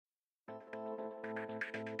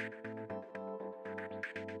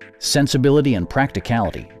Sensibility and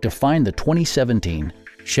practicality define the 2017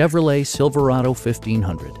 Chevrolet Silverado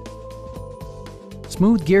 1500.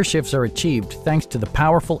 Smooth gear shifts are achieved thanks to the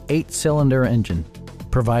powerful 8-cylinder engine,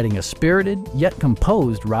 providing a spirited yet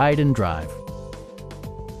composed ride and drive.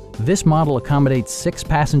 This model accommodates 6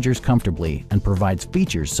 passengers comfortably and provides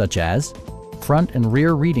features such as front and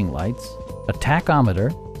rear reading lights, a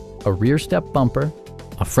tachometer, a rear step bumper,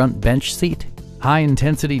 a front bench seat,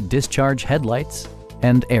 high-intensity discharge headlights,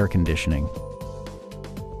 and air conditioning.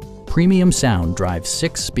 Premium sound drives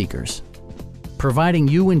 6 speakers, providing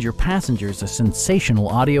you and your passengers a sensational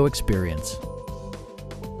audio experience.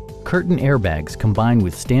 Curtain airbags combine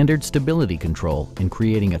with standard stability control in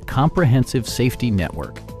creating a comprehensive safety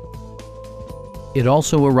network. It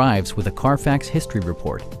also arrives with a Carfax history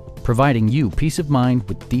report, providing you peace of mind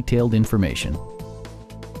with detailed information.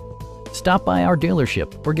 Stop by our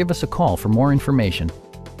dealership or give us a call for more information.